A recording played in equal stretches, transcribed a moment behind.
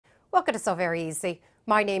Welcome to Sew Very Easy.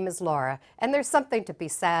 My name is Laura, and there's something to be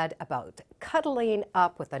said about cuddling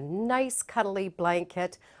up with a nice cuddly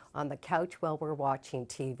blanket on the couch while we're watching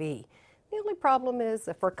TV. The only problem is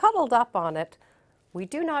if we're cuddled up on it, we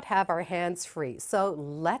do not have our hands free. So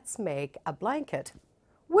let's make a blanket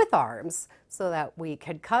with arms so that we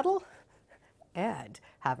can cuddle and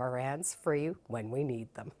have our hands free when we need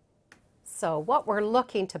them. So what we're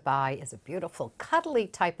looking to buy is a beautiful cuddly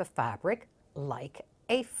type of fabric like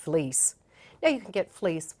a fleece. Now you can get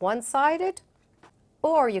fleece one-sided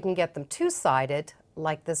or you can get them two-sided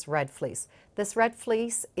like this red fleece. This red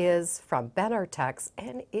fleece is from Benartex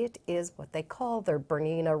and it is what they call their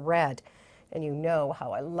Bernina red. And you know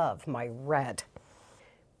how I love my red.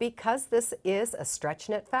 Because this is a stretch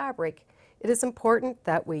knit fabric, it is important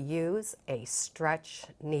that we use a stretch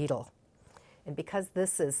needle. And because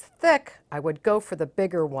this is thick, I would go for the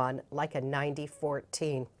bigger one like a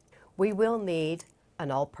 90-14. We will need an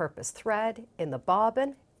all-purpose thread in the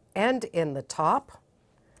bobbin and in the top.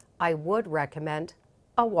 I would recommend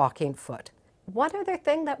a walking foot. One other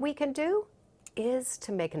thing that we can do is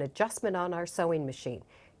to make an adjustment on our sewing machine.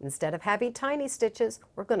 Instead of having tiny stitches,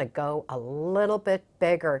 we're going to go a little bit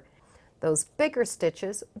bigger. Those bigger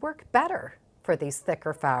stitches work better for these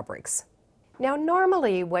thicker fabrics. Now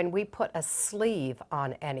normally when we put a sleeve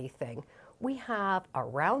on anything, we have a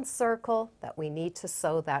round circle that we need to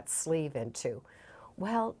sew that sleeve into.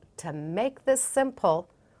 Well, to make this simple,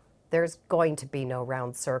 there's going to be no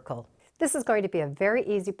round circle. This is going to be a very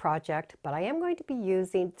easy project, but I am going to be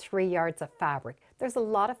using 3 yards of fabric. There's a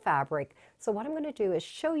lot of fabric, so what I'm going to do is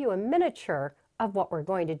show you a miniature of what we're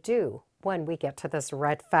going to do when we get to this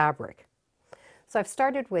red fabric. So I've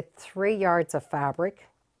started with 3 yards of fabric,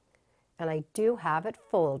 and I do have it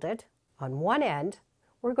folded. On one end,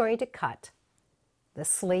 we're going to cut the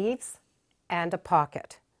sleeves and a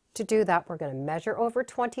pocket. To do that, we're going to measure over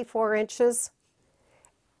 24 inches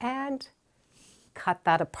and cut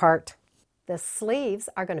that apart. The sleeves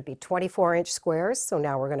are going to be 24-inch squares, so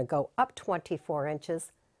now we're going to go up 24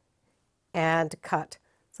 inches and cut.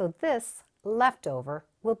 So this leftover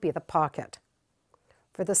will be the pocket.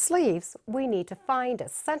 For the sleeves, we need to find a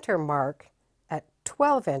center mark at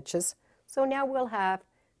 12 inches, so now we'll have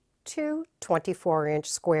two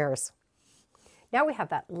 24-inch squares. Now we have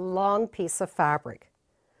that long piece of fabric.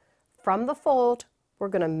 From the fold, we're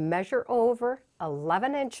going to measure over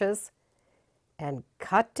 11 inches and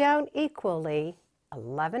cut down equally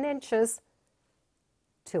 11 inches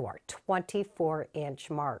to our 24-inch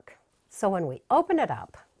mark. So when we open it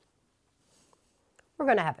up, we're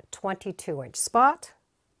going to have a 22-inch spot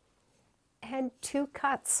and 2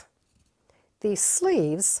 cuts. These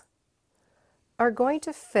sleeves are going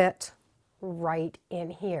to fit right in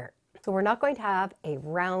here. So we're not going to have a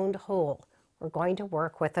round hole. We're going to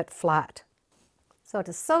work with it flat. So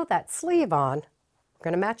to sew that sleeve on, we're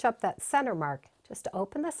going to match up that center mark just to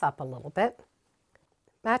open this up a little bit.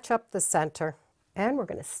 Match up the center, and we're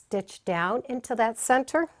going to stitch down into that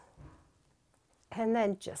center and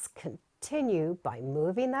then just continue by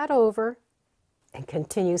moving that over and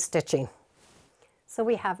continue stitching. So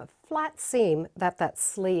we have a flat seam that that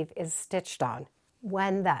sleeve is stitched on.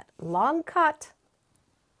 When that long cut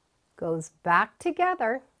goes back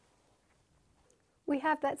together, we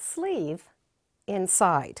have that sleeve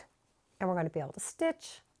inside, and we're going to be able to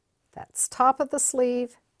stitch that top of the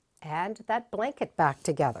sleeve and that blanket back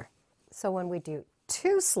together. So when we do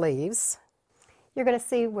 2 sleeves, you're going to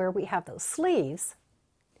see where we have those sleeves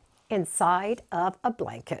inside of a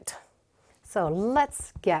blanket. So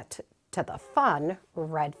let's get to the fun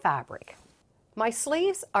red fabric. My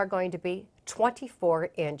sleeves are going to be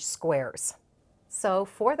 24-inch squares. So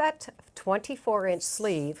for that 24-inch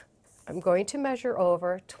sleeve, I'm going to measure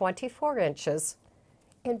over 24 inches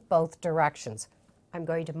in both directions. I'm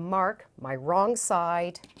going to mark my wrong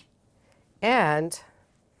side and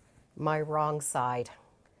my wrong side.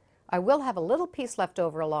 I will have a little piece left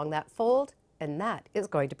over along that fold, and that is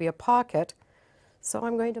going to be a pocket. So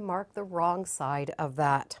I'm going to mark the wrong side of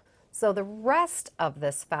that. So the rest of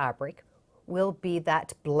this fabric will be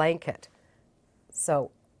that blanket.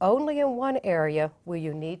 So only in one area will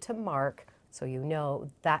you need to mark so you know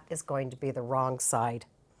that is going to be the wrong side.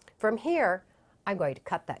 From here, I'm going to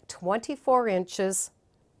cut that 24 inches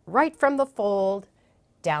right from the fold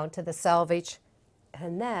down to the selvage,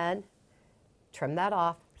 and then trim that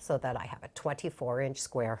off so that I have a 24-inch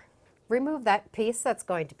square. Remove that piece that's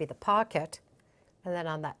going to be the pocket, and then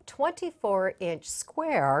on that 24-inch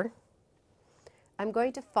square, I'm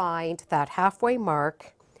going to find that halfway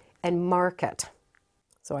mark and mark it.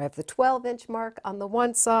 So I have the 12-inch mark on the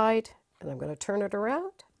one side, and I'm going to turn it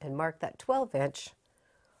around and mark that 12-inch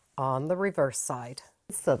on the reverse side.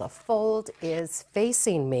 So the fold is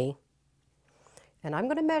facing me, and I'm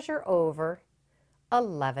going to measure over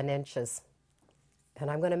 11 inches. And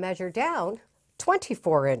I'm going to measure down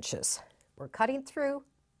 24 inches. We're cutting through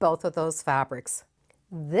both of those fabrics.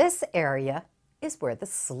 This area is where the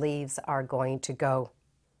sleeves are going to go.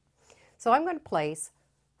 So I'm going to place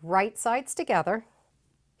right sides together.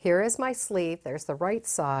 Here is my sleeve. There's the right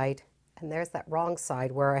side, and there's that wrong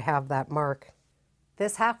side where I have that mark.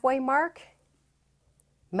 This halfway mark,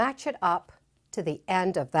 match it up to the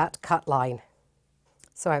end of that cut line.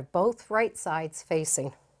 So I have both right sides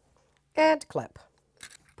facing. And clip.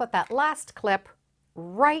 Put that last clip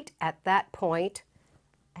right at that point,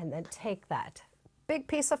 and then take that big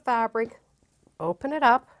piece of fabric, open it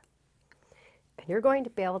up, and you're going to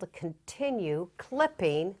be able to continue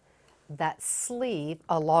clipping that sleeve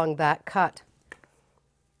along that cut.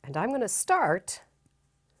 And I'm going to start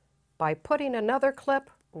by putting another clip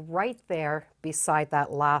right there beside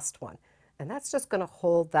that last one. And that's just going to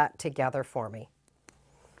hold that together for me.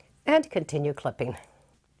 And continue clipping.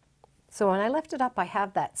 So when I lift it up, I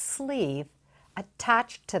have that sleeve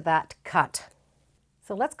attached to that cut.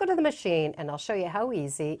 So let's go to the machine and I'll show you how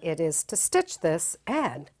easy it is to stitch this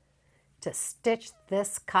and to stitch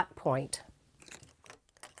this cut point.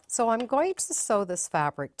 So I'm going to sew this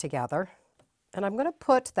fabric together, and I'm going to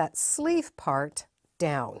put that sleeve part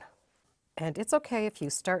down. And it's okay if you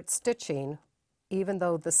start stitching even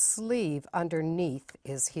though the sleeve underneath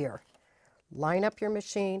is here. Line up your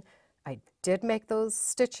machine. I did make those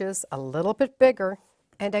stitches a little bit bigger,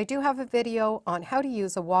 and I do have a video on how to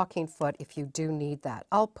use a walking foot if you do need that.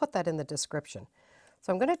 I'll put that in the description.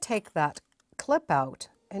 So I'm going to take that clip out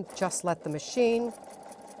and just let the machine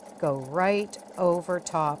go right over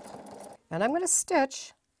top. And I'm going to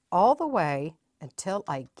stitch all the way until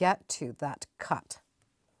I get to that cut.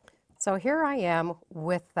 So here I am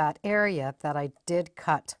with that area that I did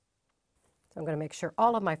cut. So I'm going to make sure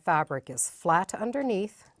all of my fabric is flat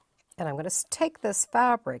underneath, and I'm going to take this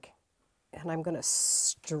fabric and I'm going to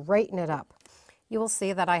straighten it up. You will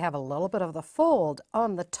see that I have a little bit of the fold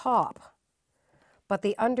on the top, but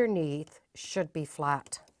the underneath should be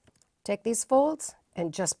flat. Take these folds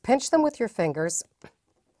and just pinch them with your fingers.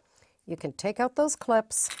 You can take out those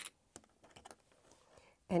clips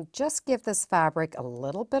and just give this fabric a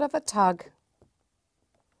little bit of a tug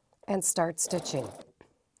and start stitching.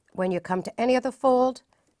 When you come to any of the fold,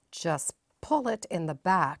 just pull it in the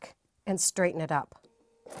back and straighten it up.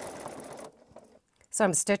 So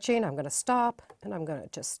I'm stitching, I'm going to stop, and I'm going to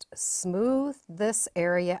just smooth this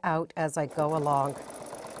area out as I go along.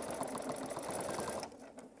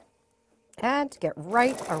 And get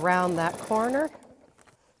right around that corner.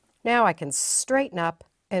 Now I can straighten up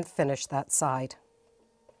and finish that side.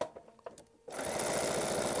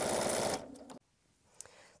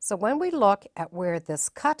 So when we look at where this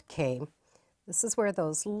cut came, this is where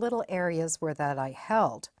those little areas were that I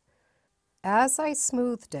held. As I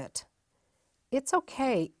smoothed it, it's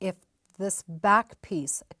okay if this back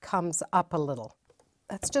piece comes up a little.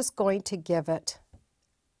 That's just going to give it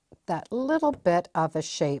that little bit of a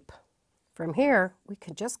shape. From here, we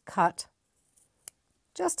can just cut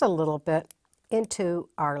just a little bit into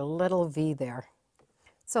our little V there.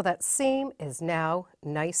 So that seam is now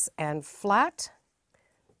nice and flat.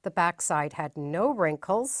 The back side had no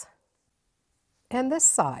wrinkles, and this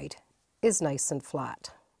side is nice and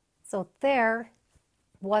flat. So there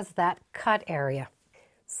was that cut area.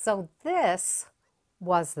 So this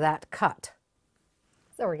was that cut.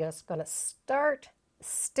 So we're just going to start,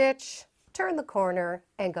 stitch, turn the corner,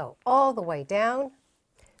 and go all the way down,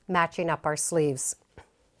 matching up our sleeves.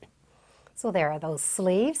 So there are those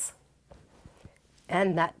sleeves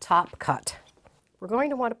and that top cut. We're going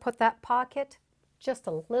to want to put that pocket just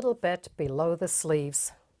a little bit below the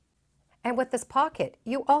sleeves. And with this pocket,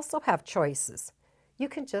 you also have choices. You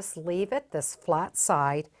can just leave it this flat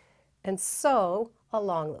side and sew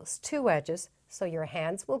along those two edges so your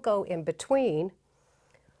hands will go in between,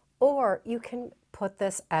 or you can put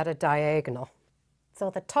this at a diagonal.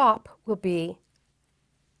 So the top will be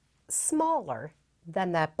smaller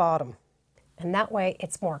than that bottom, and that way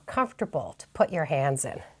it's more comfortable to put your hands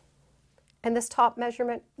in. And this top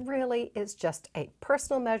measurement really is just a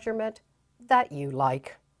personal measurement that you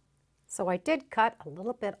like. So I did cut a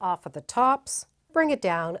little bit off of the tops, bring it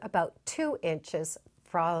down about 2 inches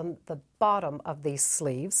from the bottom of these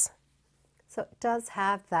sleeves. So it does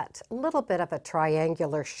have that little bit of a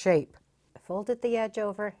triangular shape. I folded the edge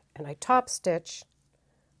over and I top stitch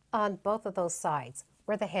on both of those sides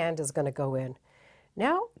where the hand is going to go in.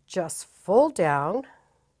 Now just fold down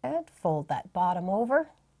and fold that bottom over.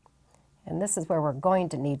 And this is where we're going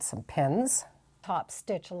to need some pins. Top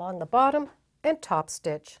stitch along the bottom and top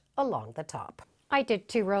stitch along the top. I did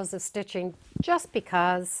 2 rows of stitching just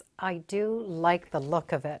because I do like the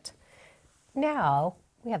look of it. Now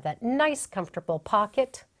we have that nice comfortable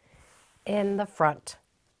pocket in the front.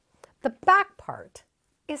 The back part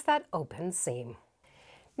is that open seam.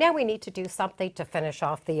 Now we need to do something to finish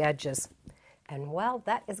off the edges. And well,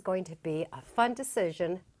 that is going to be a fun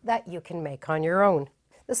decision that you can make on your own.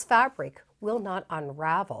 This fabric will not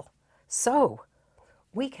unravel, so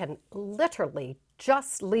we can literally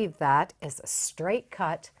just leave that as a straight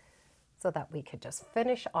cut so that we could just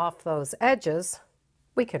finish off those edges.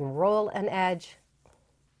 We can roll an edge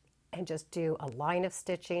and just do a line of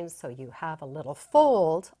stitching so you have a little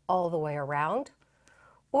fold all the way around.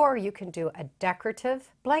 Or you can do a decorative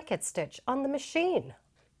blanket stitch on the machine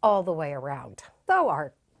all the way around. So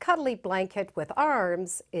our cuddly blanket with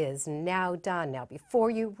arms is now done. Now before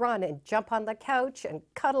you run and jump on the couch and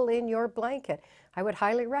cuddle in your blanket, I would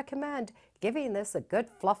highly recommend giving this a good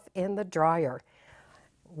fluff in the dryer.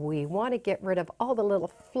 We want to get rid of all the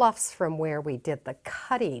little fluffs from where we did the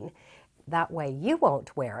cutting. That way you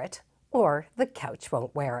won't wear it or the couch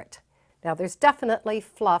won't wear it. Now there's definitely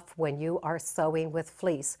fluff when you are sewing with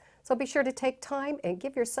fleece, so be sure to take time and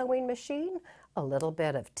give your sewing machine a little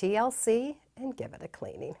bit of TLC and give it a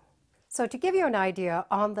cleaning. So to give you an idea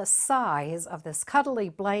on the size of this cuddly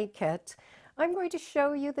blanket, I'm going to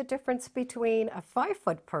show you the difference between a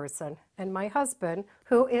 5-foot person and my husband,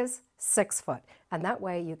 who is 6 foot. And that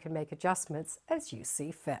way you can make adjustments as you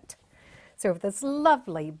see fit. So with this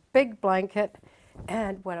lovely big blanket,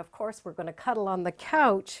 and when of course we're going to cuddle on the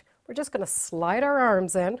couch, we're just going to slide our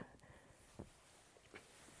arms in.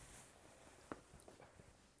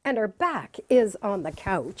 And our back is on the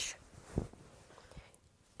couch.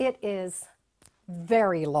 It is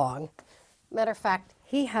very long. Matter of fact,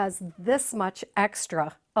 he has this much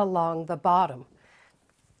extra along the bottom.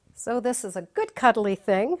 So this is a good cuddly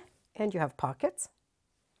thing, and you have pockets.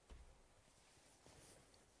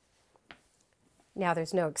 Now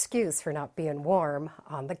there's no excuse for not being warm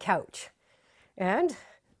on the couch. And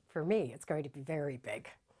for me, it's going to be very big.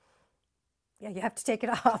 Yeah, you have to take it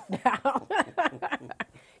off now.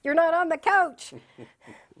 You're not on the couch.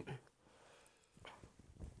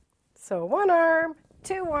 So 1 arm,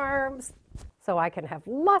 2 arms, so I can have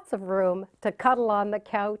lots of room to cuddle on the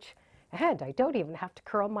couch, and I don't even have to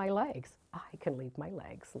curl my legs. I can leave my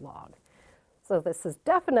legs long. So this is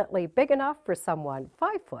definitely big enough for someone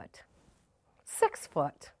 5 foot, 6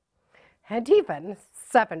 foot, and even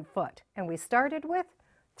 7 foot. And we started with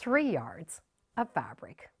 3 yards of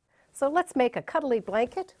fabric. So let's make a cuddly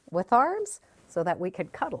blanket with arms so that we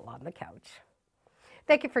could cuddle on the couch.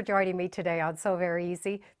 Thank you for joining me today on Sew Very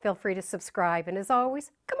Easy. Feel free to subscribe, and as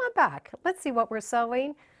always, come on back. Let's see what we're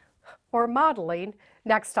sewing or modeling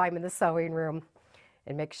next time in the sewing room.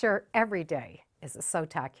 And make sure every day is a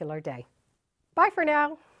sew-tacular day. Bye for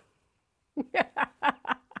now.